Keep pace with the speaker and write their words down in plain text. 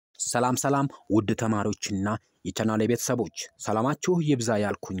ሰላም ውድ ተማሪዎችና የቻናሌ ቤተሰቦች ሰላማችሁ ይብዛ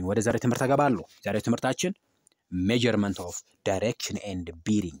ያልኩኝ ወደ ዛሬ ትምህርት ተገባለሁ። ዛሬ ትምህርታችን ሜጀርመንት ኦፍ ዳይሬክሽን ኤንድ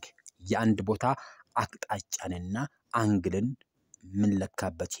ቢሪንግ የአንድ ቦታ አቅጣጫንና አንግልን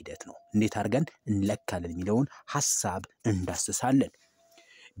ምንለካበት ሂደት ነው። እንዴት አድርገን እንለካለን የሚለውን ሐሳብ እንዳስሳለን።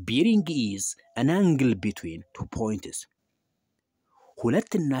 Bearing is an angle between two points.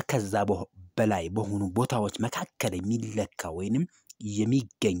 ሁለትና ከዛ በላይ በሆኑ ቦታዎች መካከል የሚለካ ወይንም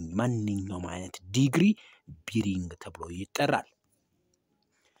የሚገኝ ማንኛውም አይነት ዲግሪ bearing ተብሎ ይጠራል።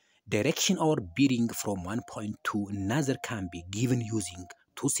 Direction or bearing from one point to another can be given using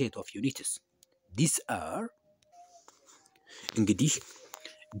two set of units. These are እንግዲህ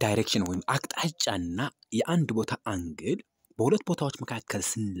ዳይሬክሽን ወይም አቅጣጫና የአንድ ቦታ አንግል በሁለት ቦታዎች መካከል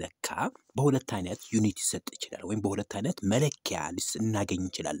ስንለካ በሁለት አይነት ዩኒት ይሰጥ ይችላል ወይም በሁለት አይነት መለኪያ ልናገኝ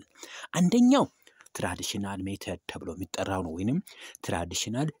ይችላል። አንደኛው ትራዲሽናል ሜተድ ተብሎ የሚጠራው ነው ወይንም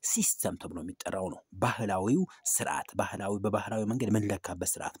ትራዲሽናል ሲስተም ተብሎ የሚጠራው ነው። ባህላዊው ስርዓት በባህላዊ መንገድ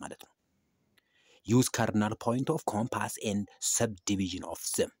መለካበት ስርዓት ማለት ነው። use cardinal point of compass and subdivision of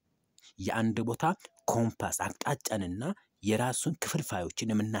them. የአንድ ቦታ ኮምፓስ አቅጣጫንና የራሱን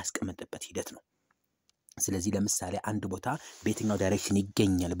ክፍልፋዮችን የምናስቀምጥበት ሂደት ነው። ስለዚህ ለምሳሌ አንድ ቦታ በየትኛው ዳይሬክሽን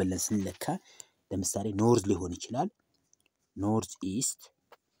ይገኛል ብለን ስንለካ ለምሳሌ ኖርዝ ሊሆን ይችላል፣ ኖርዝ ኢስት፣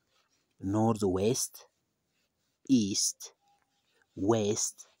 ኖርዝ ዌስት፣ ኢስት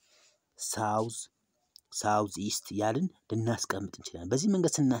ዌስት፣ ሳውዝ ኢስት ያልን ልናስቀምጥ እንችላለን። በዚህ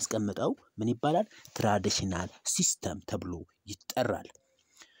መንገድ ስናስቀምጠው ምን ይባላል? ትራዲሽናል ሲስተም ተብሎ ይጠራል።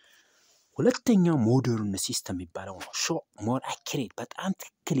 ሁለተኛው ሞደርን ሲስተም የሚባለው ነው። ሞር አኪሬት በጣም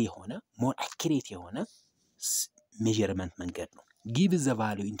ትክክል የሆነ ሞር አኪሬት የሆነ ሜዠርመንት መንገድ ነው። give the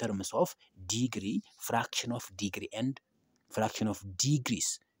value in terms of degree, fraction of degree and fraction of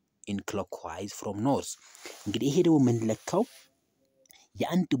degrees in clockwise from north. እንግዲህ ይሄ ደግሞ የምንለካው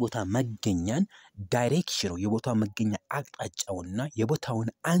የአንድ ቦታ መገኛን ዳይሬክሽኑ የቦታው መገኛ አቅጣጫውና የቦታውን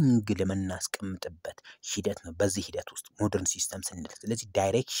አንግል የምናስቀምጥበት ሂደት ነው። በዚህ ሂደት ውስጥ ሞደርን ሲስተም ስንል ስለዚህ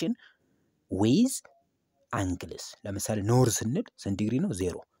ዳይሬክሽን ዊዝ አንግልስ ለምሳሌ ኖርዝ ስንል ስንት ዲግሪ ነው?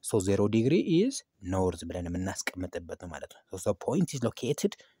 0 so 0 ዲግሪ is north ብለን የምናስቀምጥበት ነው ማለት ነው። so the point is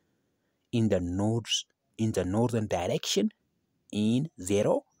located in the northern direction in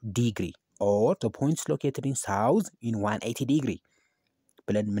 0 degree or the point is located in south in 180 degree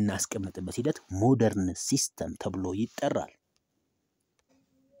ብለን የምናስቀምጥበት ሂደት ሞደርን ሲስተም ተብሎ ይጠራል።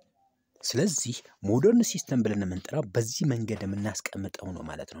 ስለዚህ ሞደርን ሲስተም ብለን የምንጠራው በዚህ መንገድ የምናስቀምጠው ነው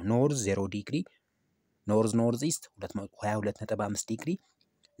ማለት ነው። ኖርዝ 0 ዲግሪ፣ ኖርዝ ኢስት 22.5 ዲግሪ፣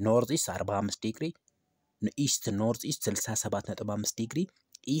 ኖርዝ ኢስት 45 ዲግሪ፣ ኢስት ኖርዝ ኢስት 67.5 ዲግሪ፣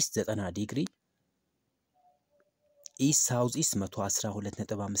 ኢስት 90 ዲግሪ፣ ኢስት ሳውዝ ኢስት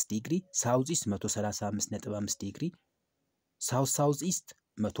 112.5 ዲግሪ፣ ሳውዝ ኢስት 135.5 ዲግሪ፣ ሳውዝ ኢስት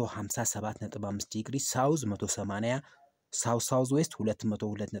 157.5 ዲግሪ፣ ሳውዝ 180፣ ሳውዝ ዌስት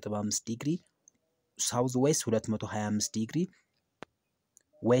 202.5 ዲግሪ፣ ሳውዝ ዌስት 225 ዲግሪ፣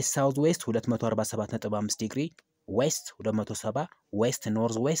 ዌስት ሳውዝ ዌስት 247.5 ዲግሪ፣ ዌስት 270፣ ዌስት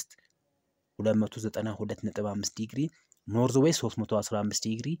ኖርዝ ዌስት 292.5 ዲግሪ፣ ኖርዝ ዌስት 315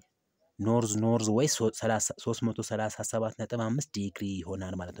 ዲግሪ፣ ኖርዝ ዌስት 337.5 ዲግሪ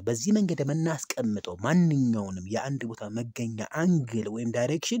ይሆናል ማለት ነው። በዚህ መንገድ የምናስቀምጠው ማንኛውንም የአንድ ቦታ መገኛ አንግል ወይም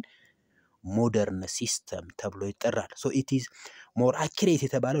ዳይሬክሽን ሞደርን ሲስተም ተብሎ ይጠራል። so it is more accurate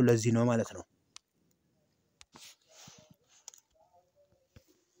የተባለው ለዚህ ነው ማለት ነው።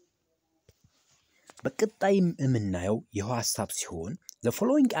 በቀጣይም የምናየው ይኸው ሐሳብ ሲሆን the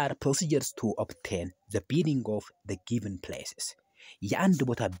following are procedures to obtain the bearing of the given places. የአንድ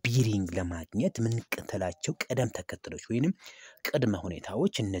ቦታ ቢሪንግ ለማግኘት የምንከተላቸው ቀደም ተከተሎች ወይንም ቅድመ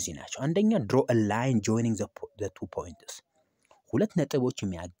ሁኔታዎች እነዚህ ናቸው። አንደኛ draw a line joining the two points. ሁለት ነጥቦች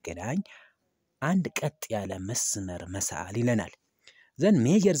የሚያገናኝ አንድ ቀጥ ያለ መስመር መሳል ይለናል። then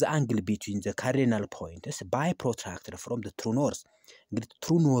measure the angle between the cardinal points by protractor from the true north. እንግዲህ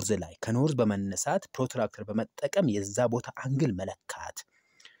true north ላይ ከኖርዝ በመነሳት ፕሮትራክተር በመጠቀም የዛ ቦታ አንግል መለካት።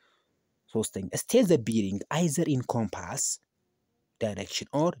 ሶስተኛ state the bearing either in compass direction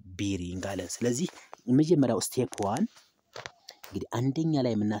or bearing አለ። ስለዚህ የመጀመሪያው ስቴፕ 1 እንግዲህ አንደኛ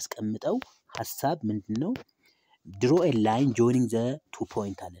ላይ የምናስቀምጠው ሐሳብ ምንድነው? draw a line joining the two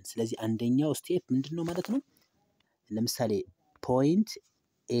point አለን። ስለዚህ አንደኛው ስቴፕ ምንድነው ማለት ነው? ለምሳሌ ፖይንት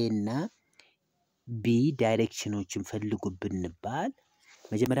ኤ እና ቢ ዳይሬክሽኖችን ፈልጉ ብንባል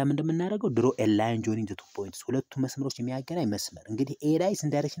መጀመሪያ ምን እንደምናደርገው draw a line joining the two points ሁለቱ መስመሮች የሚያገናኝ መስመር። እንግዲህ ኤ ላይ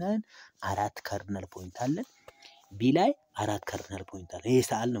ስንት ዳይሬክሽን አለን? 4 ካርዲናል ፖይንት አለን። ቢ ላይ 4 ካርዲናል ፖይንት አለን። ይሄ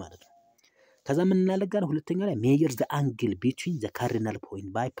ሳልን ማለት ነው። ከዛ ምን እናደርጋለን? ሁለተኛ ላይ measure the angle between the cardinal point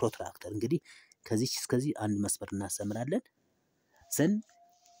by protractor። እንግዲህ ከዚህ እስከዚህ አንድ መስመር እናሰምራለን። ዘን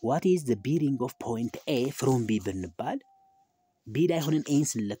what is the bearing of point A from B ብንባል B ላይ ሆነን ኤን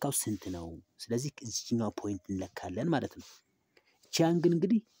ስንለካው ስንት ነው? ስለዚህ እዚህኛው ፖይንት እንለካለን ማለት ነው። እቺ አንግል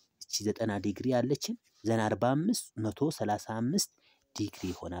እንግዲህ እቺ 90 ዲግሪ ያለችን ዘን 45 135 ዲግሪ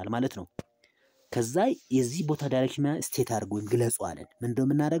ይሆናል ማለት ነው። ከዛ የዚህ ቦታ ዳይሬክሽን ስቴት አድርጎን ግለጹ አለን። ምንድነው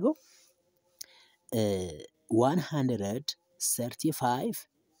የምናደርገው? 135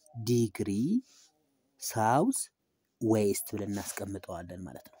 ዲግሪ ሳውዝ ዌስት ብለን እናስቀምጠዋለን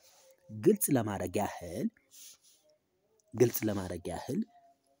ማለት ነው። ግልጽ ለማድረግ ያህል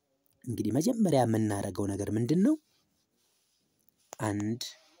እንግዲህ መጀመሪያ የምናደርገው ነገር ምንድነው? አንድ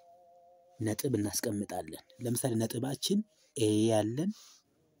ነጥብ እናስቀምጣለን። ለምሳሌ ነጥባችን A ያለን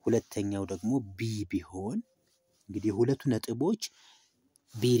ሁለተኛው ደግሞ B ቢሆን እንግዲህ ሁለቱ ነጥቦች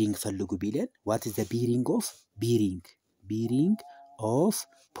bearing ፈልጉ ቢለን what is the bearing of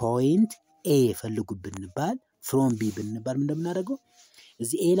point A ፈልጉ ብንባል from B ብንባል ምን እንደምናደርገው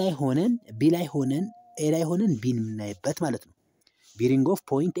እዚህ A ላይ ሆነን B ላይ ሆነን A ላይ ሆነን B የምናይበት ማለት ነው። bearing of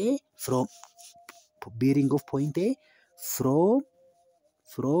point A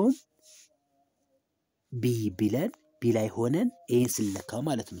from B ቢለን B ላይ ሆነን ኤን ስለካው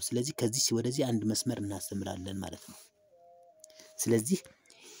ማለት ነው። ስለዚህ ከዚህ ወደዚህ አንድ መስመር እናሰምራለን ማለት ነው። ስለዚህ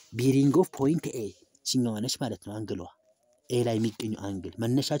bearing of point A ቺኛዋ ነች ማለት ነው። አንግሏ A ላይ የሚገኘው አንግል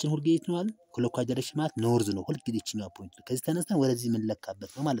መነሻችን ሁሉ ጌት ነው አይደል? ክሎክዋይዝ ዳይሬክሽን ማለት ኖርዝ ነው። ሁሉ ጊዜ ቺኛዋ ፖይንት ከዚህ ተነስተን ወደዚህ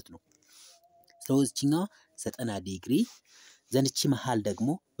የምንለካበት ነው ማለት ነው። ስለዚህ ቺኛዋ 90 ዲግሪ ዘንቺ መሃል ደግሞ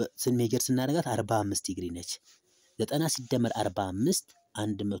ሜጀር ስናደርጋት 45 ዲግሪ ነች። 90 ሲደመር 45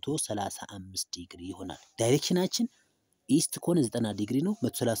 135 ዲግሪ ይሆናል። ዳይሬክሽናችን ኢስት ከሆነ 90 ዲግሪ ነው።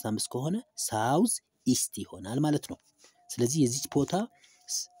 135 ከሆነ ሳውዝ ኢስት ይሆናል ማለት ነው። ስለዚህ የዚህ ቦታ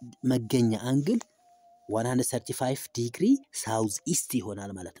መገኛ አንግል 135 ዲግሪ ሳውዝ ኢስት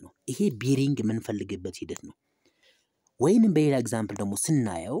ይሆናል ማለት ነው። ይሄ ቢሪንግ የምንፈልግበት ሂደት ነው። ወይንም በሌላ ኤግዛምፕል ደግሞ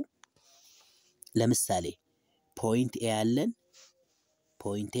ስናየው ለምሳሌ ፖይንት ኤ ያለን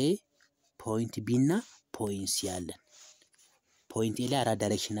ፖይንት ኤ ፖይንት ቢ እና ፖይንት ሲ ያለን ፖይንት ኤ ላይ አራት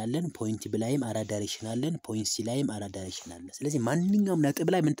ዳይሬክሽን አለን፣ ፖይንት ቢ ላይም አራት ዳይሬክሽን አለን፣ ፖይንት ሲ ላይም አራት ዳይሬክሽን አለን። ስለዚህ ማንኛውም ነጥብ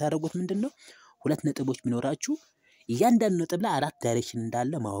ላይ ምን ታደርጉት ምንድነው? ሁለት ነጥቦች ቢኖራችሁ እያንዳንዱ ነጥብ ላይ አራት ዳይሬክሽን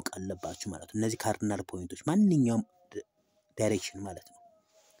እንዳለ ማወቅ አለባችሁ ማለት ነው። እነዚህ ካርዲናል ፖይንቶች ማንኛውም ዳይሬክሽን ማለት ነው።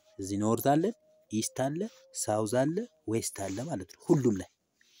 እዚህ ኖርዝ አለ፣ ኢስት አለ፣ ሳውዝ አለ፣ ዌስት አለ ማለት ነው ሁሉም ላይ።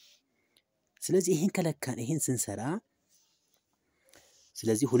 ስለዚህ ይሄን ከለካን ይሄን ስንሰራ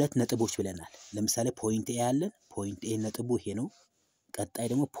ስለዚህ ሁለት ነጥቦች ብለናል። ለምሳሌ ፖይንት ኤ ያለን ፖይንት ኤ ነጥቡ ይሄ ነው። ቀጣይ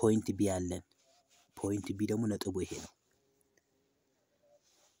ደግሞ ፖይንት ቢ ያለን ፖይንት ቢ ደግሞ ነጥቡ ይሄ ነው።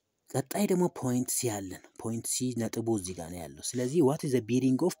 ቀጣይ ደግሞ ፖይንት ሲ ያለን ፖይንት ሲ ነጥቡ እዚህ ጋር ነው ያለው። ስለዚህ what is the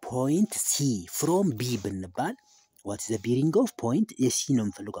bearing of point C from B ብንባል what is the bearing of point C ነው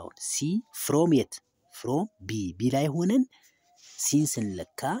የምፈልገው አሁን C from የት from B B ላይ ሆነን ሲን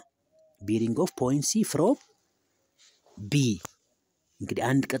ስንለካ bearing of point C from B እንግዲህ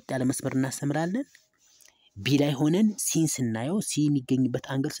አንድ ቀጥ ያለ መስመር እናሰምራለን። B ላይ ሆነን ሲን ስናየው ሲ የሚገኝበት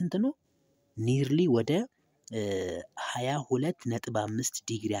አንግል ስንት ነው? ኒርሊ ወደ 22.5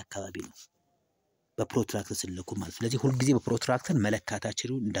 ዲግሪ አካባቢ ነው በፕሮትራክተር ስለኩ ማለት። ስለዚህ ሁሉ ጊዜ በፕሮትራክተር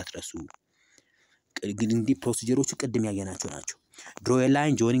መለካታችሁን እንዳትረሱ። እንግዲህ ፕሮሲጀሮቹ ቅድም ያየናቸው ናቸው። draw a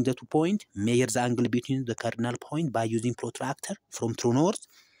line joining the two point, measure the angle between the cardinal point by using protractor from true north,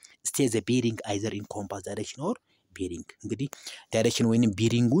 state the bearing either in compass direction or bearing። እንግዲህ ዳይሬክሽን ወይንም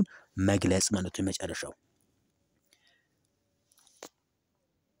ቢሪንጉን መግለጽ ማለት ነው መጨረሻው።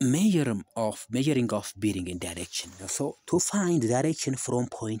 measuring of bearing in direction. So to find the direction from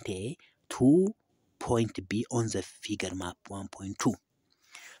point A to point B on the figure map 1.2,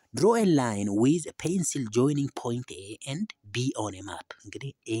 draw a line with a pencil joining point A and B on a map.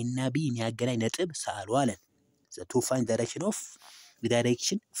 እንግዲህ A እና B የሚያገናኝ ነጥብ ሳሉ አለን። So to find direction of the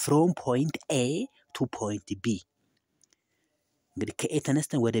direction from point A to point B። እንግዲህ ከኤ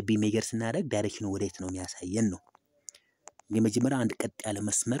ተነስተን ወደ B ሜጀር ስናደርግ ዳይሬክሽኑ ወዴት ነው የሚያሳየን ነው። የመጀመሪያ አንድ ቀጥ ያለ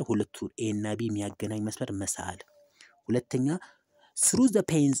መስመር ሁለቱ A እና B የሚያገናኝ መስመር መሳል። ሁለተኛ through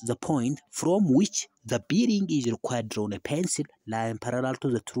the point from which the bearing is required, draw a pencil line parallel to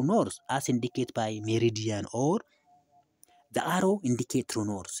the true north as indicated by meridian or the arrow indicate true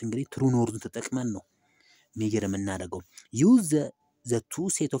north። እንግዲህ true north ተጠቅመን ነው ሜጀር የምናደርገው። use the two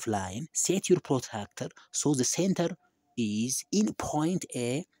set of line, set your protractor so the center is in point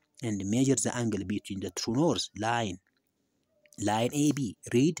A and measure the angle between the true north line AB,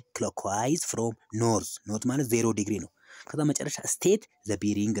 read clockwise from north ማለት 0 ዲግሪ ነው። ከዛ መጨረሻ state the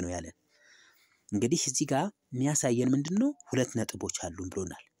bearing ነው ያለን። እንግዲህ እዚህ ጋር የሚያሳየን ምንድነው? ሁለት ነጥቦች አሉን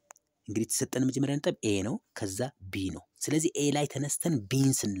ብሎናል። እንግዲህ ተሰጠን መጀመሪያ ነጥብ A ነው፣ ከዛ B ነው። ስለዚህ A ላይ ተነስተን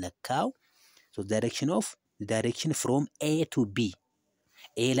Bን ስንለካው so direction from A to B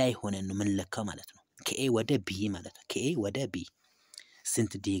ኤ ላይ ሆነን ነው የምንለካው ማለት ነው። ከኤ ወደ ቢ ማለት ነው። ከኤ ወደ ቢ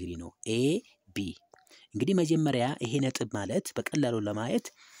ስንት ዲግሪ ነው? ኤ ቢ። እንግዲህ መጀመሪያ ይሄ ነጥብ ማለት በቀላሉ ለማየት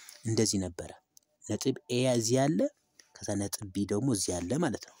እንደዚህ ነበረ። ነጥብ ኤ እዚህ ያለ፣ ከዛ ነጥብ ቢ ደግሞ እዚህ ያለ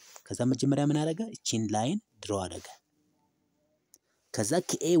ማለት ነው። ከዛ መጀመሪያ ምን አደረገ? እቺን ላይን ድሮ አደረገ። ከዛ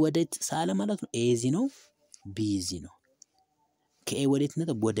ከኤ ወዴት ሳለ ማለት ነው? ኤ እዚህ ነው፣ ቢ እዚህ ነው። ከኤ ወዴት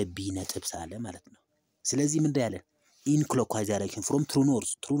ነጥብ? ወደ ቢ ነጥብ ሳለ ማለት ነው። ስለዚህ ምንድን ያለን? ኢን ክሎክዋይዝ ዳይሬክሽን ፍሮም ትሩ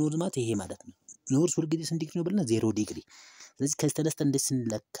ኖርዝ። ትሩ ኖርዝ ማለት ይሄ ማለት ነው። ኖርዝ ሁልጊዜ ስንት ዲግሪ ነው ብለና? 0 ዲግሪ። ስለዚህ ከዚህ ተነስተን እንዴት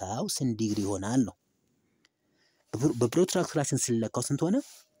ስንለካው ስንት ዲግሪ ይሆናል ነው። በፕሮትራክተራችን ስንለካው ስንት ሆነ?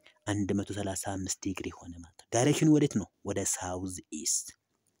 135 ዲግሪ ሆነ ማለት ነው። ዳይሬክሽኑ ወዴት ነው? ወደ ሳውዝ ኢስት።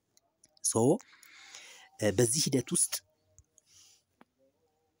 ሶ በዚህ ሂደት ውስጥ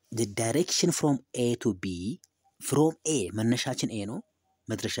the direction from A to B from A መነሻችን A ነው፣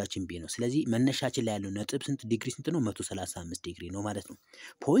 መድረሻችን B ነው። ስለዚህ መነሻችን ላይ ያለው ነጥብ ስንት ዲግሪ ስንት ነው? 135 ዲግሪ ነው ማለት ነው።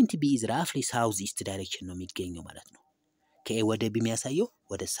 ፖይንት B is roughly south east direction ነው የሚገኘው ማለት ነው። ከኤ ወደ ቢ የሚያሳየው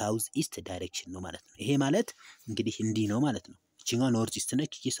ወደ ሳውዝ ኢስት ዳይሬክሽን ነው ማለት ነው። ይሄ ማለት እንግዲህ እንዲህ ነው ማለት ነው። እቺኛው ኖርዝ ኢስት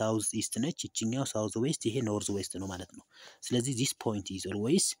ነች፣ ይሄ ሳውዝ ኢስት ነች፣ እቺኛው ሳውዝ ዌስት፣ ይሄ ኖርዝ ዌስት ነው ማለት ነው። ስለዚህ this point is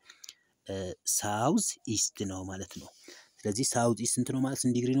always ሳውዝ ኢስት ነው ማለት ነው። ስለዚህ ሳውዝ ኢስት ስንት ነው ማለት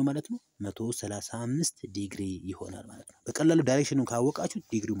ስንት ዲግሪ ነው ማለት ነው? 135 ዲግሪ ይሆናል ማለት ነው። በቀላሉ ዳይሬክሽኑን ካወቃችሁ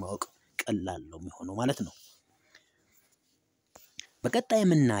ዲግሪው ማወቅ ቀላል ነው የሚሆነው ማለት ነው። በቀጣይ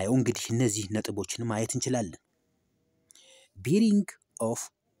የምናየው እንግዲህ እነዚህ ነጥቦችን ማየት እንችላለን። bearing of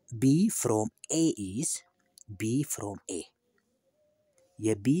B from A is B from A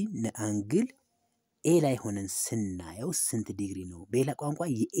የቢ አንግል ኤ ላይ ሆነን ስናየው ስንት ዲግሪ ነው? በሌላ ቋንቋ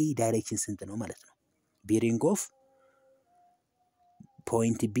የኤ ዳይሬክሽን ስንት ነው ማለት ነው። bearing of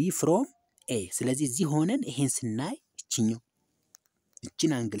point B from A። ስለዚህ እዚህ ሆነን ይሄን ስናይ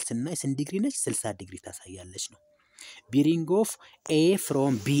እቺን አንግል ስናይ ስንት ዲግሪ ነች? 60 ዲግሪ ታሳያለች ነው። bearing of A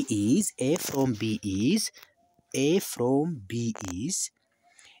from B is A from B is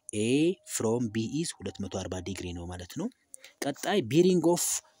 240 ዲግሪ ነው ማለት ነው። ቀጣይ bearing of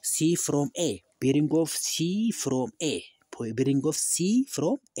C from A bearing of C from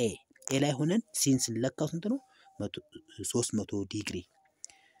A ኤ ላይ ሆነን ሲን ስንለካው ስንት ነው? 300 ዲግሪ።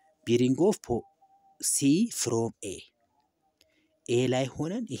 bearing of C from ኤ ላይ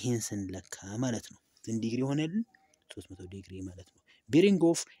ሆነን ይሄን ስንለካ ማለት ነው ስንት ዲግሪ ሆነልን? 300 ዲግሪ ማለት ነው። bearing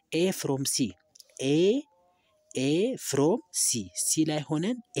of A from C ኤ ፍሮም ሲ ላይ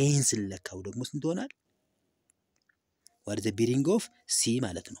ሆነን ኤን ስንለካው ደግሞ ስንት ይሆናል? what is the bearing of C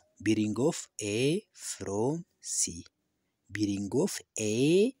ማለት ነው። bearing of A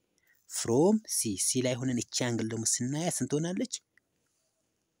from C ሲ ላይ ሆነን እቺ አንግል ደግሞ ስናያ ስንት ሆናለች?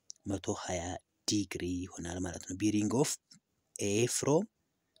 120 ዲግሪ ይሆናል ማለት ነው። bearing of A from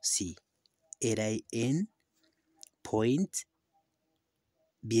C ኤ ላይ ኤን ፖይንት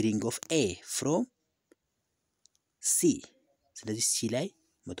bearing of A from C ስለዚህ ሲ ላይ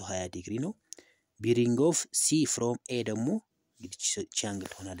 120 ዲግሪ ነው። bearing of C from A ደግሞ እንግዲህ እቺ አንግል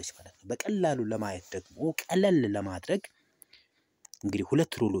ትሆናለች ማለት ነው። በቀላሉ ለማየት ደግሞ ቀለል ለማድረግ እንግዲህ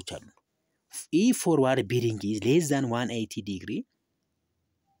ሁለት ሩሎች አሉ። if forward bearing is less than 180 degree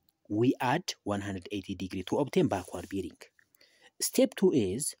we add 180 degree to obtain backward bearing. step 2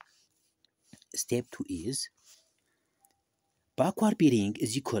 is backward bearing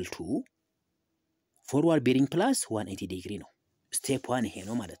is equal to forward bearing plus 180 ዲግሪ ነው። ስቴፕ 1 ይሄ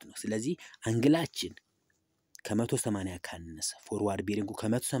ነው ማለት ነው። ስለዚህ አንግላችን ከ180 ካነሰ ፎርዋርድ ቤሪንጉ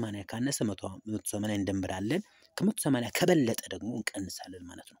ከ180 ካነሰ 180 እንደምራለን፣ ከ180 ከበለጠ ደግሞ እንቀንሳለን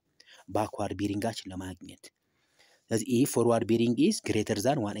ማለት ነው ባክዋርድ ቤሪንጋችን ለማግኘት። ስለዚህ if forward bearing is greater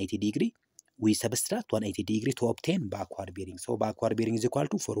than 180 degree we subtract 180 degree to obtain backward bearing. so backward bearing is equal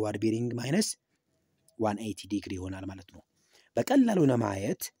to forward bearing minus 180 degree ይሆናል ማለት ነው። በቀላሉ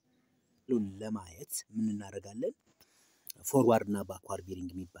ለማየት ምን እናደርጋለን? ፎርዋርድ እና ባክዋርድ ቤሪንግ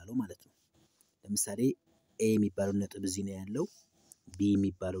የሚባለው ማለት ነው። ለምሳሌ ኤ የሚባለው ነጥብ እዚህ ነው ያለው፣ ቢ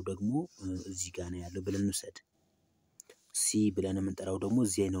የሚባለው ደግሞ እዚህ ጋር ነው ያለው ብለን እንውሰድ። ሲ ብለን የምንጠራው ደግሞ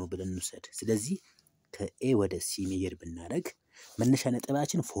እዚህ ነው ብለን እንውሰድ። ስለዚህ ከኤ ወደ ሲ ሜጀር ብናደርግ መነሻ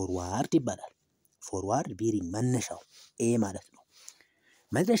ነጥባችን ፎርዋርድ ይባላል። ፎርዋርድ ቤሪንግ መነሻው ኤ ማለት ነው።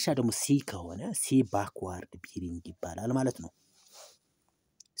 መድረሻ ደግሞ ሲ ከሆነ ሲ ባክዋርድ ቤሪንግ ይባላል ማለት ነው።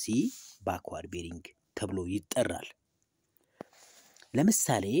 ሲ ባክዋርድ ቤሪንግ ተብሎ ይጠራል።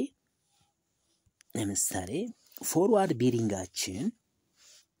 ለምሳሌ ፎርዋርድ ቤሪንጋችን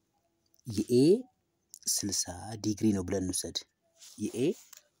የኤ 60 ዲግሪ ነው ብለን እንውሰድ። የኤ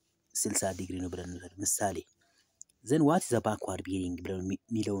 60 ዲግሪ ነው ብለን እንውሰድ ምሳሌ። ዘን ዋት ኢዝ ባክዋርድ ቤሪንግ ብለን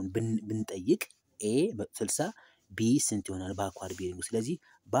የሚለውን ብንጠይቅ ኤ 60 ቢ ስንት ይሆናል ባክዋርድ ቤሪንግ? ስለዚህ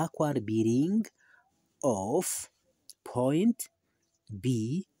ባክዋርድ ቤሪንግ ኦፍ ፖይንት ቢ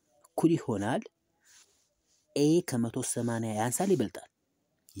እኩል ይሆናል ኤ ከ180 ያንሳል ይበልጣል?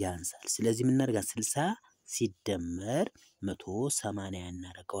 ያንሳል። ስለዚህ ምን እናደርጋለን? 60 ሲደመር 180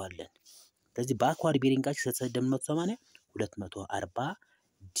 እናደርገዋለን። ስለዚህ ባክዋርድ ቤሪንጋችን 60 ሲደመር 180 240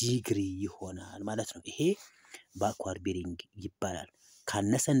 ዲግሪ ይሆናል ማለት ነው። ይሄ ባክዋርድ ቤሪንግ ይባላል።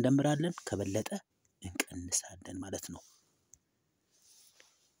 ካነሰ እንደምራለን፣ ከበለጠ እንቀንሳለን ማለት ነው።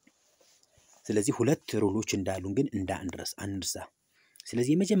 ስለዚህ ሁለት ሩሎች እንዳሉን ግን አንርሳ።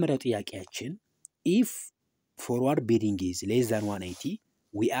 ስለዚህ የመጀመሪያው ጥያቄያችን if forward bearing is less than 180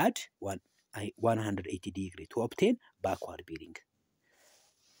 we add 180 degree to obtain backward bearing።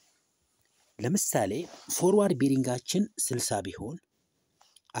 ለምሳሌ ፎርዋርድ ቤሪንጋችን 60 ቢሆን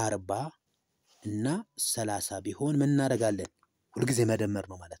 40 እና 30 ቢሆን ምን እናደርጋለን? ሁልጊዜ መደመር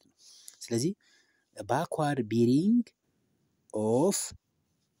ነው ማለት ነው። ስለዚህ ባክዋርድ ቤሪንግ ኦፍ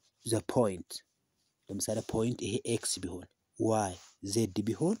ዘ ፖይንት ለምሳሌ ፖይንት ይሄ ኤክስ ቢሆን ዋይ ዜድ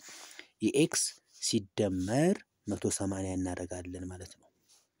ቢሆን የኤክስ ሲደመር 180 እናደርጋለን ማለት ነው።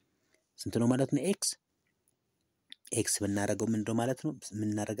 ስንት ነው ማለት ነው? ኤክስ ብናደርገው ምንድነው ማለት ነው? ምን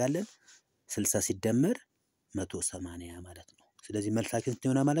እናደርጋለን? 60 ሲደመር 180 ማለት ነው። ስለዚህ መልሳችን ስንት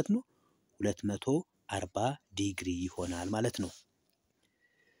ይሆናል ማለት ነው? 240 ዲግሪ ይሆናል ማለት ነው።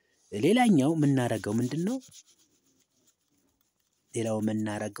 ሌላኛው የምናደርገው ምንድነው? ሌላው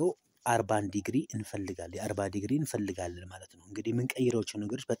የምናደርገው 40 ዲግሪ እንፈልጋለን። የ40 ዲግሪ እንፈልጋለን ማለት ነው። እንግዲህ የምንቀይራቸው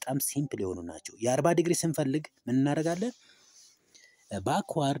ነገሮች በጣም ሲምፕል የሆኑ ናቸው። የ40 ዲግሪ ስንፈልግ ምን እናደርጋለን?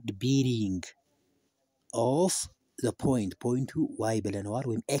 ባክዋርድ ቤሪንግ ኦፍ ዘ ፖይንቱ ዋይ ብለነዋል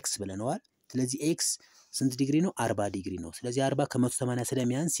ወይም ኤክስ ብለነዋል። ስለዚህ ኤክስ ስንት ዲግሪ ነው? 40 ዲግሪ ነው። ስለዚህ 40 ከ180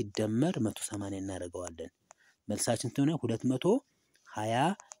 ስለሚያንስ ሲደመር 180 እናደርገዋለን። መልሳችን ትሆነ 220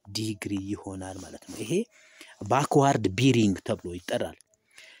 ዲግሪ ይሆናል ማለት ነው። ይሄ ባክዋርድ ቤሪንግ ተብሎ ይጠራል።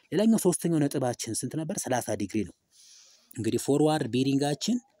 ሌላኛው ሶስተኛው ነጥባችን ስንት ነበር? 30 ዲግሪ ነው። እንግዲህ ፎርዋርድ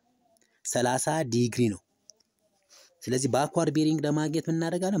ቤሪንጋችን 30 ዲግሪ ነው። ስለዚህ ባክዋርድ ቤሪንግ ለማግኘት ምን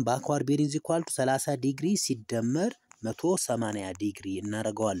እናደርጋለን? ባክዋርድ ቤሪንግ ኢኳል ቱ 30 ዲግሪ ሲደመር 180 ዲግሪ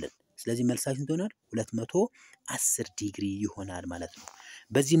እናደርገዋለን። ስለዚህ መልሳችን ትሆናል 210 ዲግሪ ይሆናል ማለት ነው።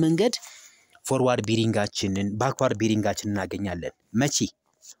 በዚህ መንገድ ፎርዋርድ ቤሪንጋችንን ባክዋርድ ቤሪንጋችንን እናገኛለን። መቼ?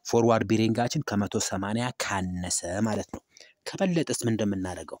 ፎርዋርድ ቤሪንጋችን ከ180 ካነሰ ማለት ነው። ከበለጠስ ምን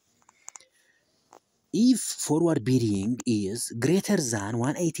እንደምናደርገው? if forward bearing is greater than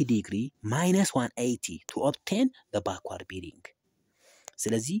 180 degree minus 180 to obtain the backward bearing።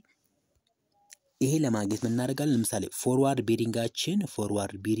 ስለዚህ ይሄ ለማግኘት ምን እናደርጋለን? ለምሳሌ ፎርዋርድ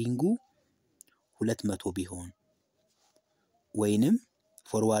ቤሪንጉ 200 ቢሆን ወይንም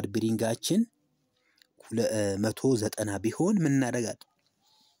ፎርዋርድ ቤሪንጋችን 190 ቢሆን ምን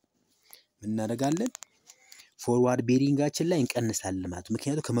እናደርጋለን? ፎርዋርድ ቤሪንጋችን ላይ እንቀንሳለን ማለት ነው።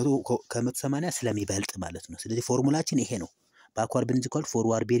 ምክንያቱም ከ180 ስለሚበልጥ ማለት ነው። ስለዚህ ፎርሙላችን ይሄ ነው። ባክዋርድ ቤሪንግ ኢኳል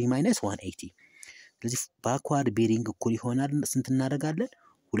ፎርዋርድ ቤሪንግ ማይነስ 180። ስለዚህ ባክዋርድ ቤሪንግ እኩል ይሆናል ስንት እናደርጋለን?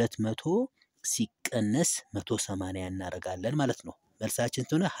 200 ሲቀነስ 180 እናደርጋለን ማለት ነው። መልሳችን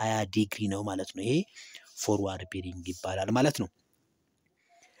ስለሆነ 20 ዲግሪ ነው ማለት ነው። ይሄ ፎርዋርድ ቤሪንግ ይባላል ማለት ነው።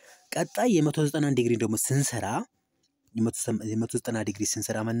 ቀጣይ የ190 ዲግሪ ደግሞ ስንሰራ የ190 ዲግሪ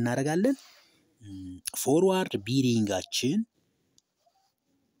ስንሰራ ምን እናደርጋለን? ፎርዋርድ ቤሪንጋችን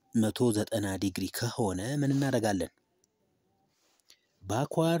 190 ዲግሪ ከሆነ ምን እናደርጋለን?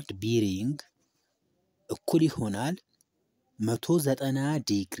 ባክዋርድ ቤሪንግ እኩል ይሆናል 190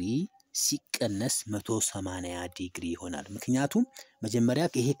 ዲግሪ ሲቀነስ 180 ዲግሪ ይሆናል። ምክንያቱም መጀመሪያ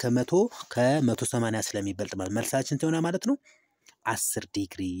ይሄ ከ180 ስለሚበልጥ ማለት መልሳችን ትሆና ማለት ነው 10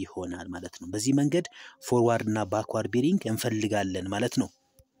 ዲግሪ ይሆናል ማለት ነው። በዚህ መንገድ ፎርዋርድ እና ባክዋርድ ቤሪንግ እንፈልጋለን ማለት ነው።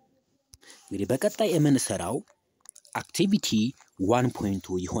 እንግዲህ በቀጣይ የምንሰራው አክቲቪቲ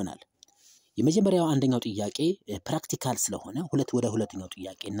 1.2 ይሆናል። የመጀመሪያው አንደኛው ጥያቄ ፕራክቲካል ስለሆነ ወደ ሁለተኛው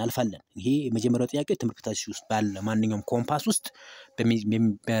ጥያቄ እናልፋለን። ይሄ የመጀመሪያው ጥያቄ ትምህርት ቤታችን ውስጥ ባለ ማንኛውም ኮምፓስ ውስጥ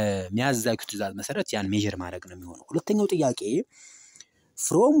በሚያዛዡ ትዕዛዝ መሰረት ያን ሜጀር ማድረግ ነው የሚሆነው። ሁለተኛው ጥያቄ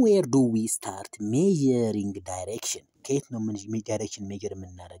from where do we start measuring direction? ከየት ነው ዳይሬክሽን ሜጀር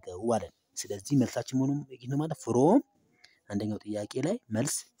የምናደርገው አለን። ስለዚህ መልሳችን ሆኖ ማለት from አንደኛው ጥያቄ ላይ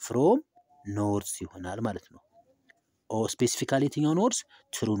መልስ from ኖርዝ ይሆናል ማለት ነው። ስፔሲፊካሊ የትኛው ኖርዝ?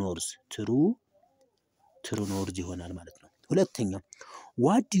 ትሩ ኖርዝ ይሆናል ማለት ነው። ሁለተኛው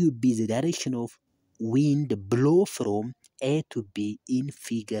what do you be the direction of wind blow from A to B in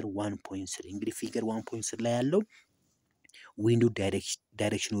figure 1.3? እንግዲህ ፊገር 1.3 ላይ ያለው ዊንዱ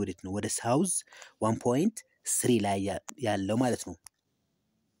ዳይሬክሽን ወዴት ነው? ወደ ሳውዝ 1.3 ላይ ያለው ማለት ነው።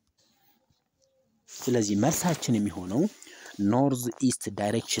 ስለዚህ መልሳችን የሚሆነው ኖርዝ ኢስት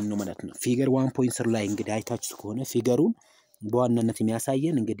ዳይሬክሽን ነው ማለት ነው። ፊገር 1.3 ላይ እንግዲህ አይታችሁ ከሆነ ፊገሩን በዋናነት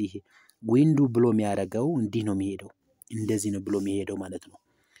የሚያሳየን እንግዲህ ዊንዱ ብሎ የሚያደርገው እንዲህ ነው የሚሄደው። እንደዚህ ነው ብሎ የሚሄደው ማለት ነው።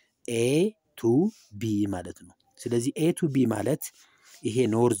 ኤ ቱ ቢ ማለት ነው። ስለዚህ ኤ ቱ ቢ ማለት ይሄ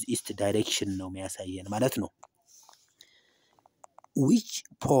ኖርዝ ኢስት ዳይሬክሽን ነው የሚያሳየን ማለት ነው። which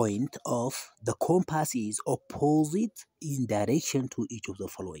point of the compass is opposite in direction to each of the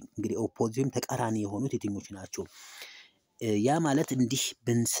following እንግዲህ ኦፖዚት ተቃራኒ የሆኑት የትኞቹ ናቸው? ያ ማለት እንዲህ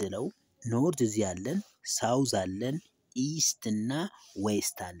ብንስለው ኖርዝ እዚህ አለን፣ ሳውዝ አለን፣ ኢስት እና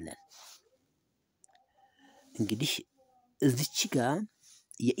ዌስት አለን። እንግዲህ እዚች ጋር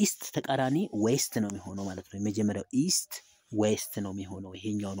የኢስት ተቃራኒ ዌስት ነው የሚሆነው ማለት ነው። የመጀመሪያው ኢስት ዌስት ነው የሚሆነው፣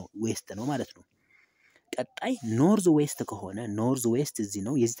 ይሄኛው ነው ዌስት ነው ማለት ነው። ቀጣይ ኖርዝ ዌስት ከሆነ ኖርዝ ዌስት እዚህ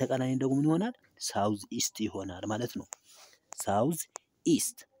ነው፣ የዚህ ተቃራኒ ደግሞ ምን ይሆናል? ሳውዝ ኢስት ይሆናል ማለት ነው። ሳውዝ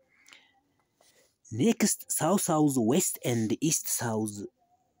ኢስት። ኔክስት ሳውዝ ሳውዝ ዌስት ኤንድ ኢስት ሳውዝ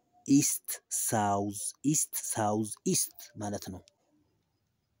ኢስት ሳውዝ ኢስት ሳውዝ ኢስት ማለት ነው።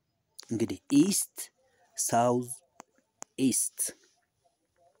 እንግዲህ ኢስት ሳውዝ ኢስት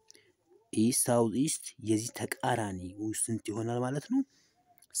ኢስት ሳውዝ ኢስት የዚህ ተቃራኒ ስንት ይሆናል ማለት ነው?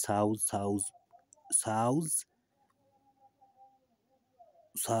 ሳውዝ ሳውዝ ሳውዝ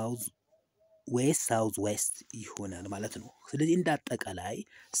ሳውዝ ዌስት ሳውዝ ዌስት ይሆናል ማለት ነው። ስለዚህ እንደ አጠቃላይ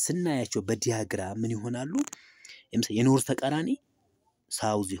ስናያቸው በዲያግራም ምን ይሆናሉ? የኖርዝ ተቃራኒ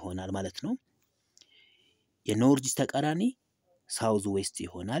ሳውዝ ይሆናል ማለት ነው። የኖርዝ ተቃራኒ ሳውዝ ዌስት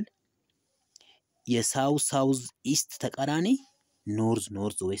ይሆናል። የሳውዝ ሳውዝ ኢስት ተቃራኒ ኖርዝ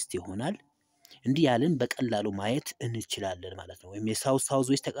ኖርዝ ዌስት ይሆናል። እንዲህ ያለን በቀላሉ ማየት እንችላለን ማለት ነው። ወይም የሳውዝ ሳውዝ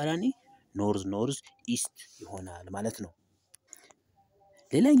ዌስት ተቃራኒ ኖርዝ ኖርዝ ኢስት ይሆናል ማለት ነው።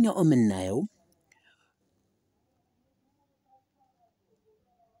 ሌላኛው የምናየው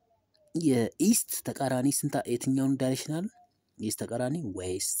የኢስት ተቃራኒ የትኛውን ዳይሬክሽናል? የኢስት ተቃራኒ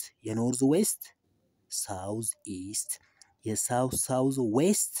ዌስት፣ የኖርዝ ዌስት ሳውዝ ኢስት፣ የሳውዝ ሳውዝ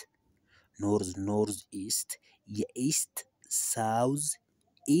ዌስት ኖርዝ ኖርዝ ኢስት፣ የኢስት ሳውዝ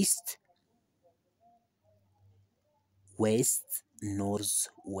ኢስት ዌስት ኖርዝ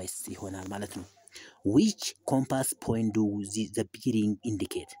ዌስት ይሆናል ማለት ነው። which compass point do the bearing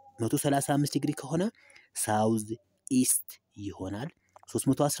indicate? 135 ዲግሪ ከሆነ ሳውዝ ኢስት ይሆናል።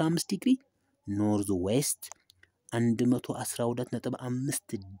 315 ዲግሪ ኖርዝ ዌስት፣ 112.5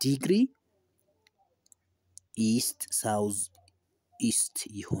 ዲግሪ ኢስት ሳውዝ ኢስት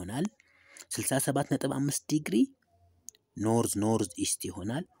ይሆናል። 67.5 ዲግሪ ኖርዝ ኖርዝ ኢስት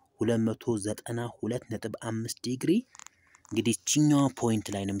ይሆናል። 292.5 ዲግሪ እንግዲህ ቺኛዋ ፖይንት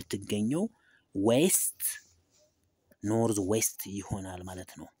ላይ ነው የምትገኘው ዌስት ኖርዝ ዌስት ይሆናል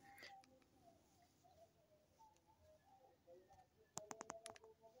ማለት ነው።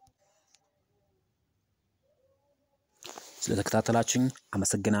 ስለተከታተላችሁኝ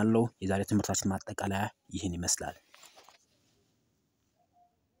አመሰግናለሁ። የዛሬ ትምህርታችን ማጠቃለያ ይህን ይመስላል።